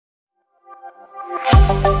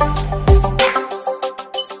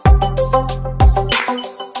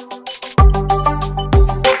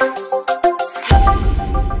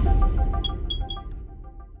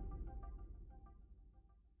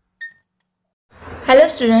Hello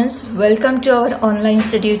students, welcome to our online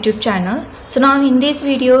study YouTube channel. So now in this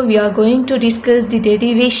video we are going to discuss the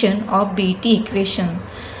derivation of BET equation.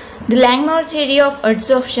 The Langmuir theory of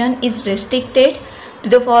adsorption is restricted to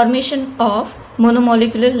the formation of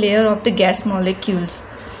monomolecular layer of the gas molecules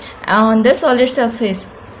on the solid surface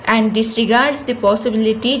and disregards the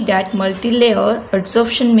possibility that multi-layer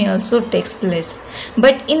adsorption may also take place.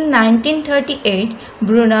 But in 1938,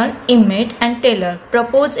 Brunner, Emmett and Taylor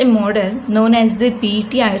proposed a model known as the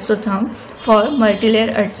BET isotherm for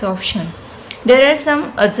multi-layer adsorption. There are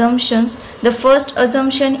some assumptions. The first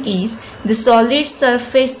assumption is the solid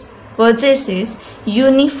surface possesses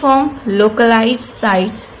uniform localized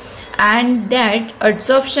sites and that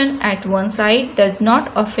adsorption at one site does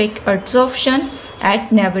not affect adsorption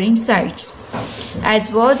at neighboring sites,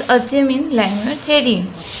 as was assumed in Langmuir theory.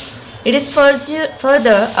 It is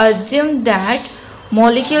further assumed that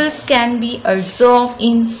molecules can be adsorbed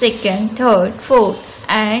in second, third, fourth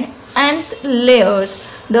and nth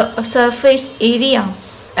layers. The surface area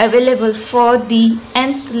available for the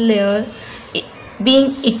nth layer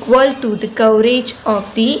being equal to the coverage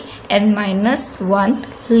of the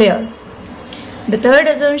n-1th layer. The third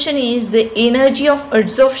assumption is the energy of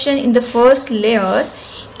adsorption in the first layer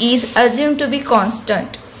is assumed to be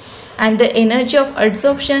constant and the energy of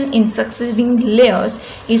adsorption in succeeding layers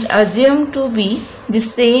is assumed to be the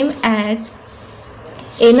same as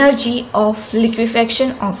energy of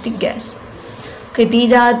liquefaction of the gas. Okay,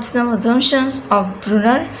 these are some assumptions of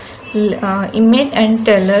Brunner, Emmett and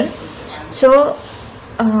Taylor. So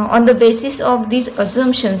on the basis of these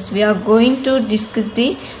assumptions we are going to discuss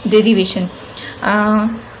the derivation.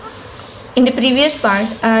 In the previous part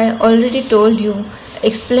I already told you,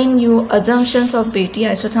 explain you assumptions of BET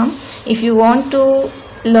isotherm. If you want to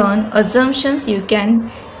learn assumptions you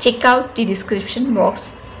can check out the description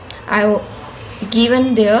box. I have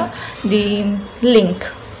given there the link.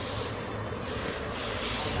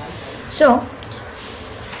 So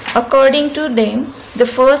according to them the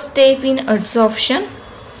first step in adsorption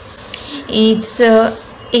is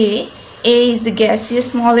A is a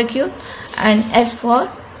gaseous molecule and S for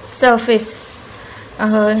surface.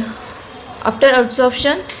 After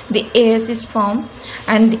adsorption the AS is formed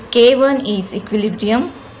and the K1 is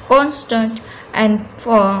equilibrium constant and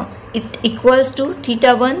for it equals to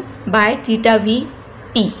θ1 by θv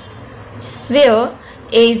P, where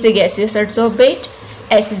A is the gaseous adsorbate,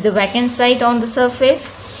 S is the vacant site on the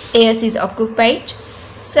surface, AS is occupied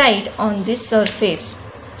site on this surface.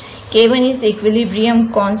 K1 is equilibrium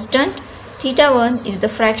constant, θ1 is the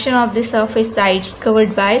fraction of the surface sites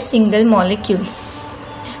covered by single molecules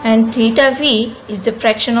and θv is the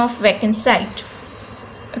fraction of vacant site.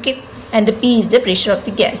 Okay, and the P is the pressure of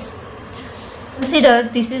the gas. Consider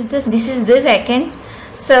this is the vacant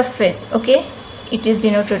surface. Okay, it is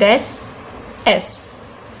denoted as S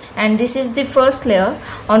and this is the first layer.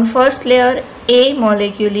 On first layer A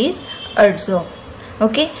molecule is adsorbed.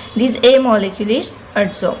 Okay, this A molecule is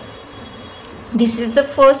adsorbed. This is the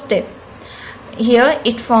first step. Here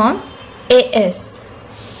it forms AS.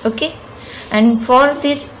 Okay, and for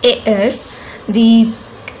this AS the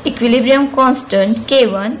equilibrium constant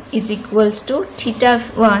K1 is equals to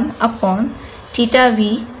θ1 upon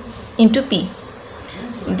θv into P.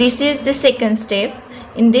 This is the second step.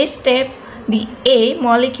 In this step the A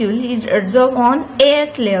molecule is adsorbed on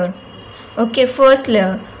AS layer. Okay, first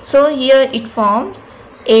layer. So here it forms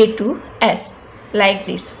A to S like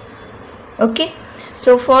this. Okay,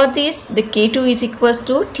 so for this the K2 is equals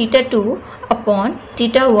to θ2 upon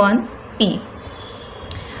θ1 P.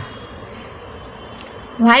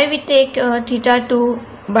 Why we take θ2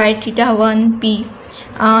 by θ1 P?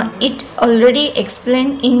 It already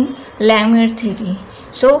explained in Langmuir theory.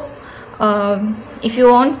 So if you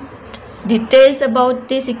want details about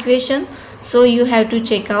this equation, so you have to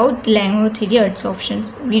check out Langmuir theory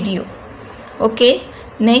adsorptions video. Okay,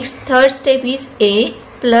 next third step is A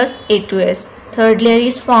plus A2S. Third layer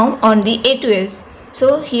is formed on the A2S.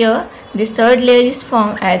 So here this third layer is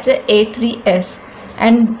formed as a A3S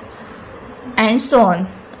and so on.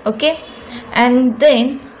 Okay, and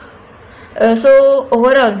then so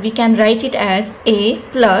overall we can write it as A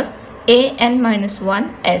plus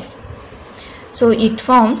AN-1S. So it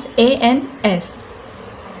forms ANS.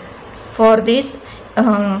 For this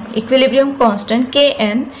equilibrium constant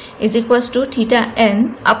Kn is equals to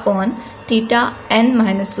θn upon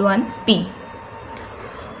θn-1 P.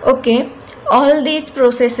 Okay, all these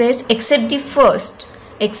processes except the first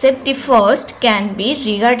can be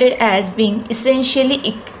regarded as being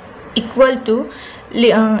essentially equivalent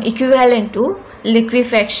to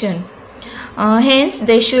liquefaction. Hence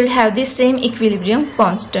they should have the same equilibrium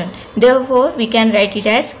constant. Therefore we can write it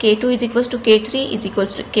as K2 is equals to K3 is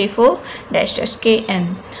equals to K4 dash dash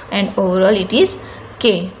Kn, and overall it is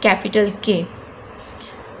K, capital K.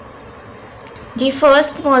 The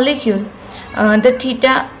first molecule,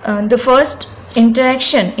 the first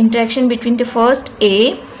interaction between the first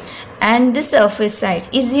A and the surface site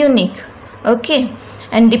is unique. Okay,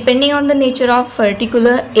 and depending on the nature of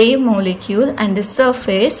particular A molecule and the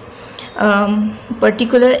surface,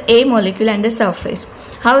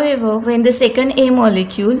 however, when the second A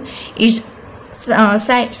molecule is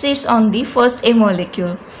sits on the first A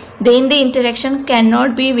molecule, then the interaction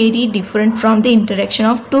cannot be very different from the interaction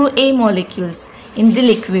of two A molecules in the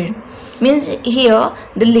liquid. Means here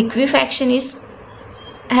the liquefaction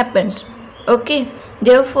happens. Okay,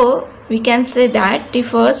 therefore we can say that the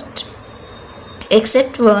first,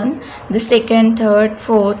 except one, the second, third,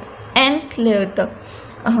 fourth and clear,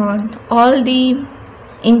 all the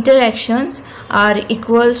interactions are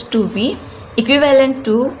equivalent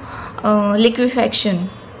to liquefaction.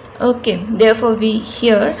 Okay, therefore we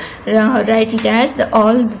here write it as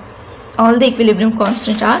all the equilibrium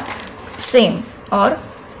constants are same or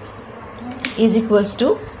is equals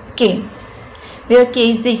to K, where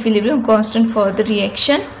K is the equilibrium constant for the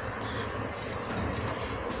reaction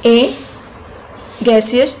A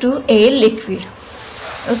gaseous to A liquid.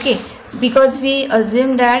 Okay, because we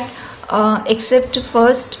assume that except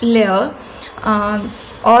first layer,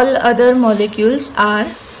 all other molecules are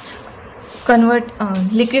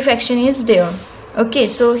liquefaction is there. Okay,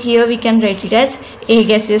 so here we can write it as A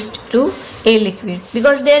gaseous to A liquid,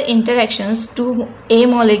 because their interactions, two A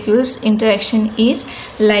molecules interaction is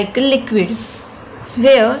like a liquid,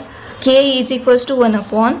 where K is equals to 1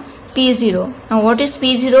 upon P0. Now what is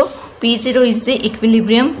P0? P0 is the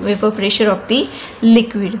equilibrium vapor pressure of the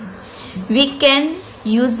liquid. We can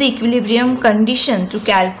use the equilibrium condition to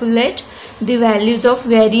calculate the values of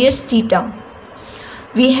various theta.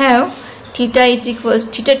 We have theta 2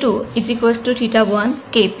 is equals to theta 1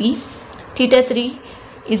 Kp, theta 3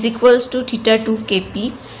 is equals to theta 2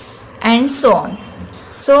 Kp, and so on.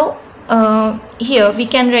 So here we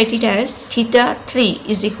can write it as theta 3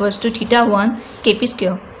 is equals to theta 1 Kp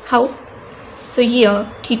square. How? So here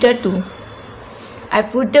theta 2, I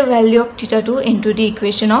put the value of theta 2 into the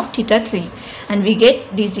equation of theta 3 and we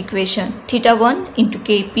get this equation, theta 1 into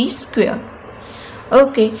Kp square.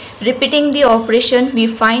 Okay, repeating the operation, we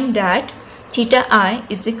find that theta I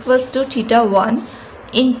is equals to theta 1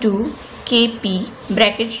 into Kp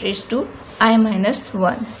bracket raised to I minus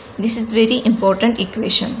 1. This is very important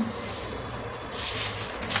equation.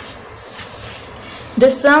 The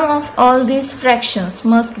sum of all these fractions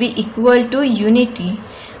must be equal to unity.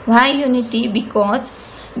 Why unity? Because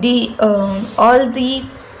the all the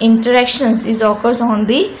interactions occurs on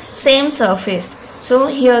the same surface. So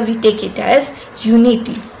here we take it as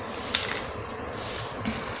unity.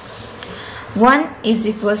 1 is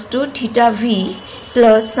equals to theta v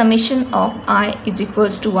plus summation of I is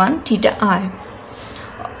equals to 1 theta I.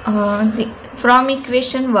 From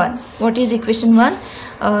equation 1, what is equation 1?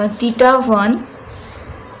 Theta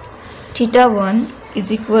 1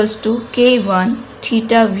 is equals to K1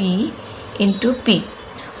 theta v into P.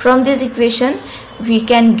 From this equation we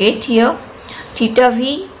can get here theta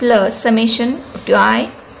v plus summation to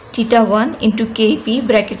I theta 1 into Kp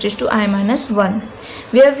bracket raised to I minus 1,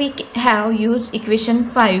 where we have used equation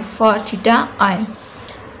 5 for theta I,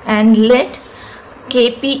 and let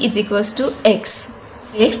Kp is equals to x,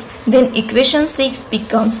 then equation 6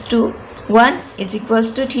 becomes to 1 is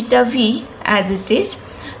equals to theta v as it is,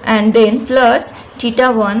 and then plus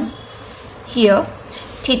theta 1 here,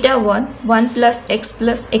 theta 1 plus x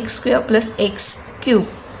square plus x cube.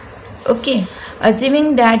 Okay,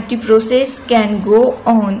 assuming that the process can go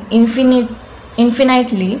on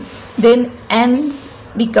infinitely, then n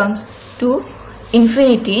becomes to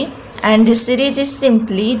infinity, and the series is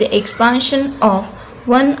simply the expansion of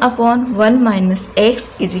 1 upon 1 minus x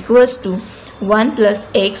is equals to 1 plus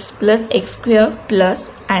x square plus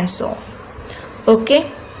and so on. Okay,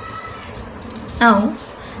 now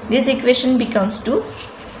this equation becomes to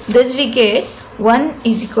this, we get 1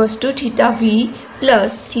 is equals to theta v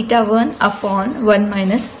plus theta 1 upon 1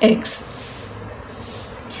 minus x.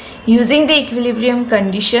 Using the equilibrium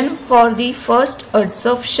condition for the first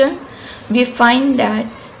adsorption, we find that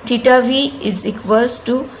theta v is equals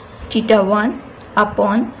to theta 1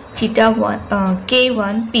 upon theta 1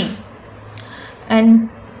 K1p, and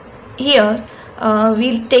here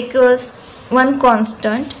we'll take one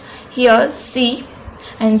constant here c,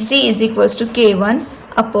 and c is equals to K1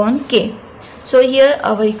 upon K. So here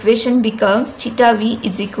our equation becomes theta v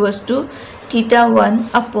is equals to theta 1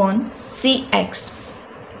 upon Cx.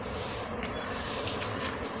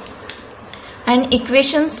 And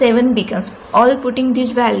equation 7 becomes, all putting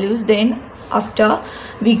these values, then after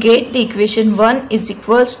we get the equation 1 is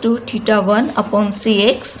equals to theta 1 upon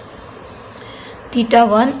Cx, theta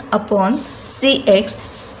 1 upon Cx,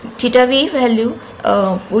 theta v value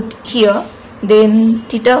put here, then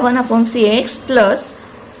theta 1 upon Cx plus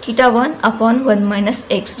theta 1 upon 1 minus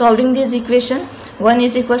x. Solving this equation, 1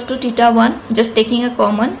 is equals to theta 1, just taking a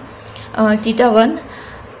common, theta 1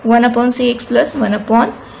 upon Cx plus 1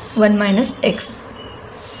 upon 1 minus x,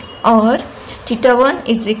 or theta 1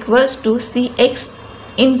 is equals to Cx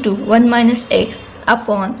into 1 minus x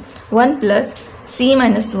upon 1 plus C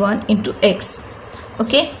minus 1 into x.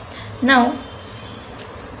 Okay, now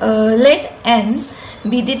let n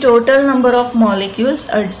be the total number of molecules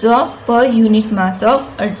adsorbed per unit mass of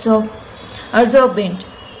adsorbent,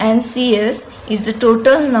 and Cs is the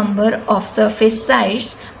total number of surface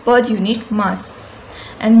sites per unit mass.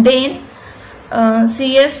 And then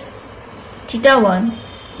Cs theta 1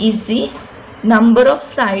 is the number of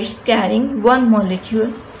sites carrying one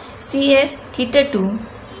molecule. Cs theta 2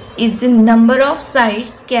 is the number of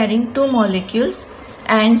sites carrying two molecules,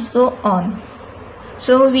 and so on.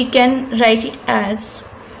 So we can write it as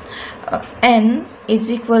n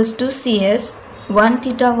is equals to Cs 1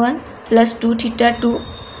 theta 1 plus 2 theta 2.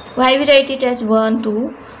 Why we write it as 1,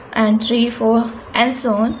 2 and 3, 4 and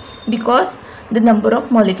so on? Because the number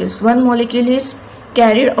of molecules, one molecule is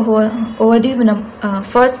carried over the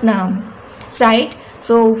first site.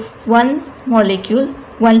 So one molecule,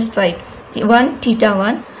 one site, 1 theta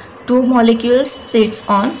 1, 2 molecules sits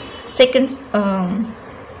on second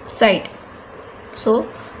site. So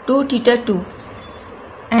 2 theta 2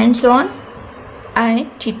 and so on, I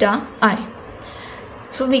theta I.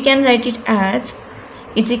 So we can write it as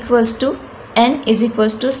is equals to n is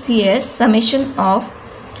equals to Cs summation of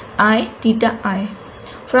I theta I.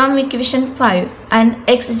 From equation 5 and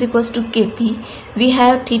x is equals to Kp, we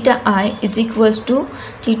have theta I is equals to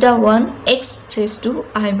theta 1 x raised to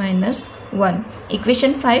I minus 1.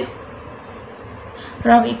 Equation 5.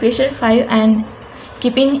 From equation 5 and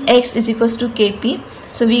keeping x is equals to Kp,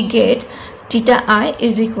 so we get theta I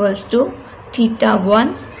is equals to theta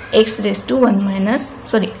 1 x raised to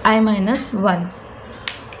I minus 1.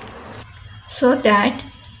 So that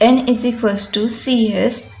n is equals to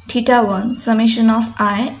Cs theta 1 summation of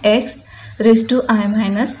I x raised to I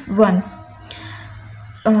minus 1.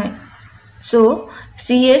 So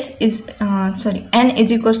Cs is n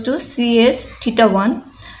is equals to Cs theta 1.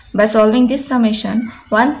 By solving this summation,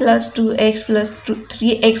 1 plus 2x plus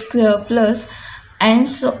 3x square plus and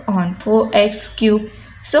so on 4x cube.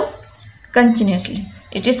 So continuously,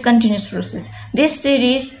 it is continuous process. This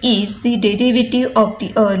series is the derivative of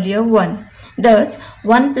the earlier one. Thus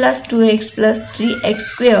 1 plus 2x plus 3x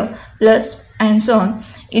square plus and so on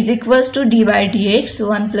is equals to d by dx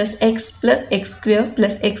 1 plus x square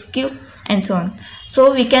plus x cube and so on.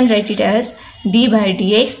 So we can write it as d by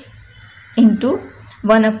dx into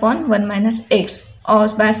 1 upon 1 minus x, or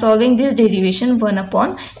by solving this derivation 1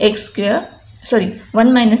 upon x square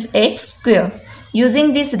 1 minus x square.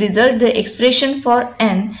 Using this result, the expression for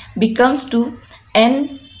n becomes to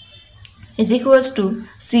n is equals to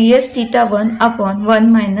Cs theta 1 upon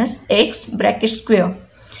 1 minus x bracket square.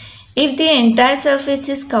 If the entire surface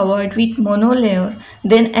is covered with monolayer,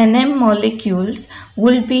 then Nm molecules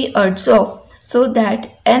will be adsorbed, so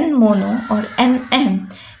that N mono or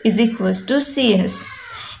Nm is equals to Cs.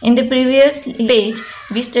 In the previous page,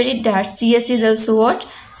 we studied that Cs is also what?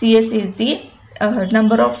 Cs is the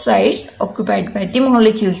number of sites occupied by the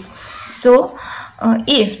molecules. So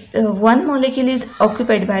if one molecule is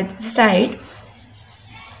occupied by the site,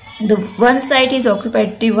 the one site is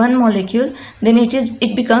occupied by one molecule, then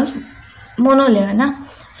it becomes monolayer, na?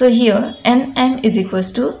 So here Nm is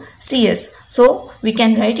equals to Cs. So we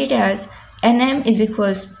can write it as n is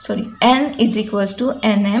equals to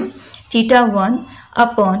Nm theta 1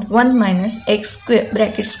 upon 1 minus x square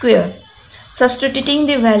bracket square. Substituting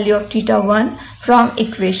the value of theta 1 from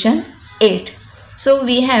equation 8. So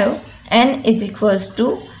we have n is equals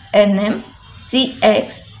to Nm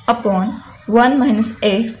Cx upon 1 minus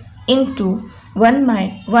x into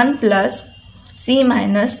 1 plus C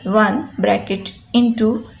minus 1 bracket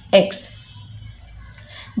into x.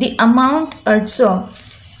 The amount adsorbed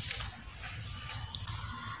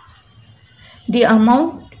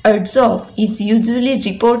is usually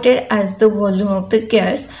reported as the volume of the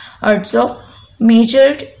gas adsorbed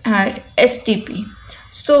measured at STP.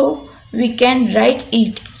 So we can write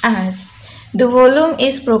it as the volume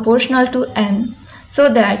is proportional to n, so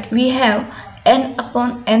that we have n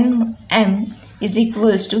upon nm is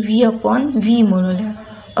equals to V upon V monolar.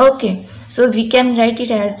 Okay, so we can write it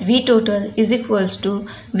as V total is equals to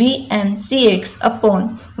VmCx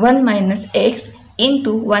upon 1 minus x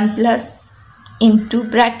into 1 plus into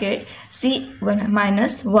bracket C1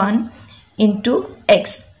 minus 1 into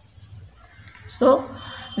x. So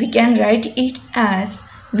we can write it as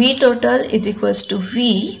V total is equals to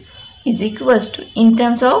V is equals to in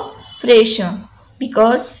terms of pressure,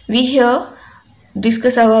 because we here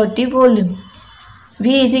discuss about the volume.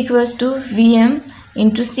 V is equals to Vm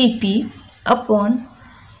into Cp upon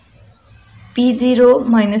P0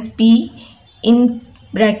 minus P in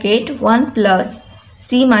bracket 1 plus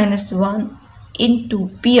C minus 1 into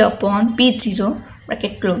P upon P0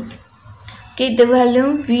 bracket close. Okay, the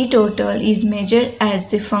volume V total is measured as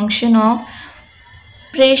the function of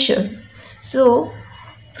pressure. So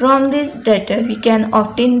from this data we can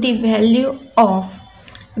obtain the value of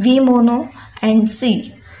V mono and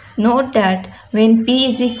C. Note that when P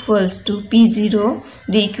is equals to P0,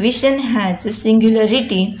 the equation has a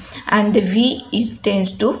singularity and the V is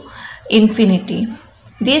tends to infinity.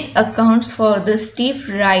 This accounts for the steep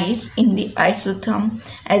rise in the isotherm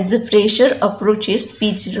as the pressure approaches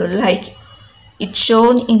P0, like it's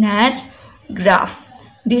shown in a graph.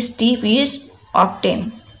 This steep is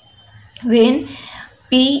obtained when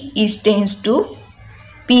P is tends to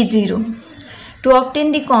P0. To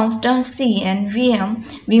obtain the constant C and Vm,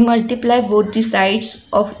 we multiply both the sides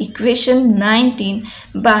of equation 19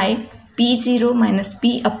 by P0 minus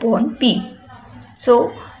P upon P.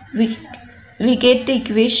 So we get the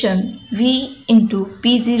equation V into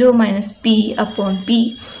P0 minus P upon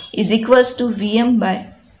P is equals to Vm by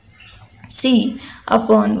C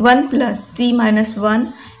upon 1 plus C minus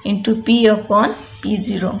 1 into P upon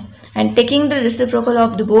P0. And taking the reciprocal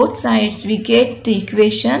of the both sides, we get the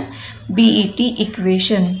equation BET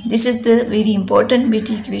equation. This is the very important BET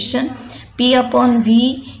equation. P upon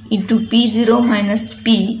V into P0 minus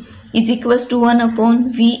P is equals to 1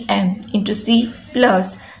 upon Vm into C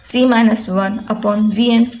plus C minus 1 upon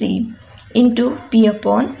VmC into P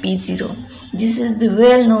upon P0. This is the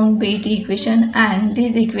well-known BET equation, and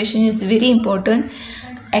this equation is very important.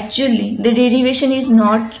 Actually, the derivation is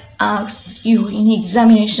not asked you in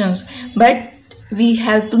examinations, but we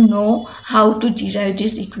have to know how to derive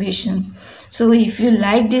this equation. So if you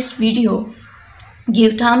like this video,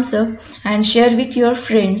 give thumbs up and share with your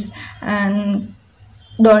friends, and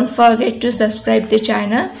don't forget to subscribe the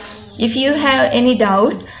channel. If you have any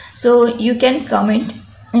doubt, so you can comment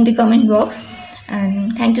in the comment box.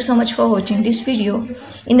 And thank you so much for watching this video.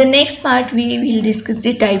 In the next part, we will discuss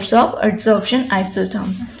the types of adsorption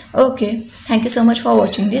isotherm. Okay, thank you so much for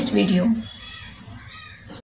watching this video.